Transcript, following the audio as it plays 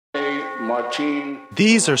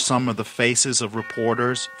These are some of the faces of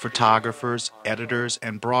reporters, photographers, editors,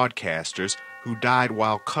 and broadcasters who died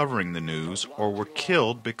while covering the news or were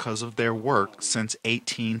killed because of their work since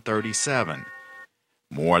 1837.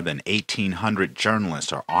 More than 1,800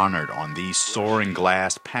 journalists are honored on these soaring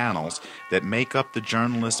glass panels that make up the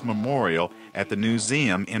Journalist Memorial at the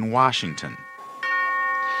Newseum in Washington.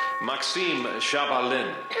 Maxime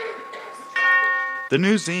Chabalin. The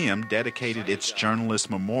Newseum dedicated its Journalist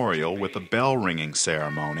Memorial with a bell-ringing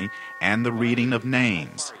ceremony and the reading of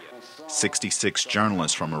names. 66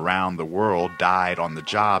 journalists from around the world died on the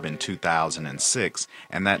job in 2006,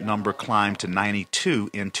 and that number climbed to 92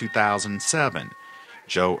 in 2007.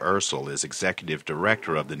 Joe Ursel is executive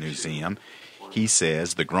director of the Newseum. He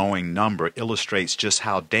says the growing number illustrates just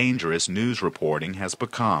how dangerous news reporting has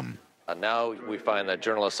become. Now we find that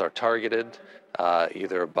journalists are targeted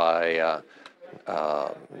either by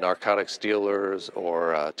narcotics dealers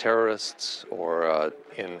or terrorists or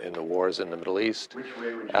in the wars in the Middle East.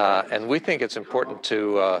 And we think it's important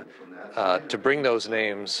to bring those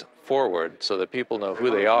names forward so that people know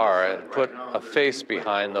who they are and put a face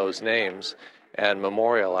behind those names and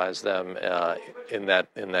memorialize them in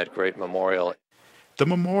that great memorial. The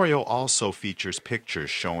memorial also features pictures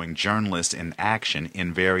showing journalists in action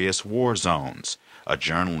in various war zones. A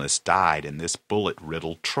journalist died in this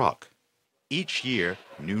bullet-riddled truck. Each year,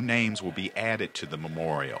 new names will be added to the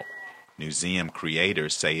memorial. Newseum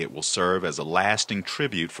creators say it will serve as a lasting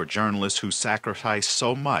tribute for journalists who sacrificed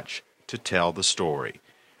so much to tell the story.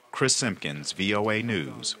 Chris Simkins, VOA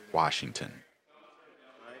News, Washington.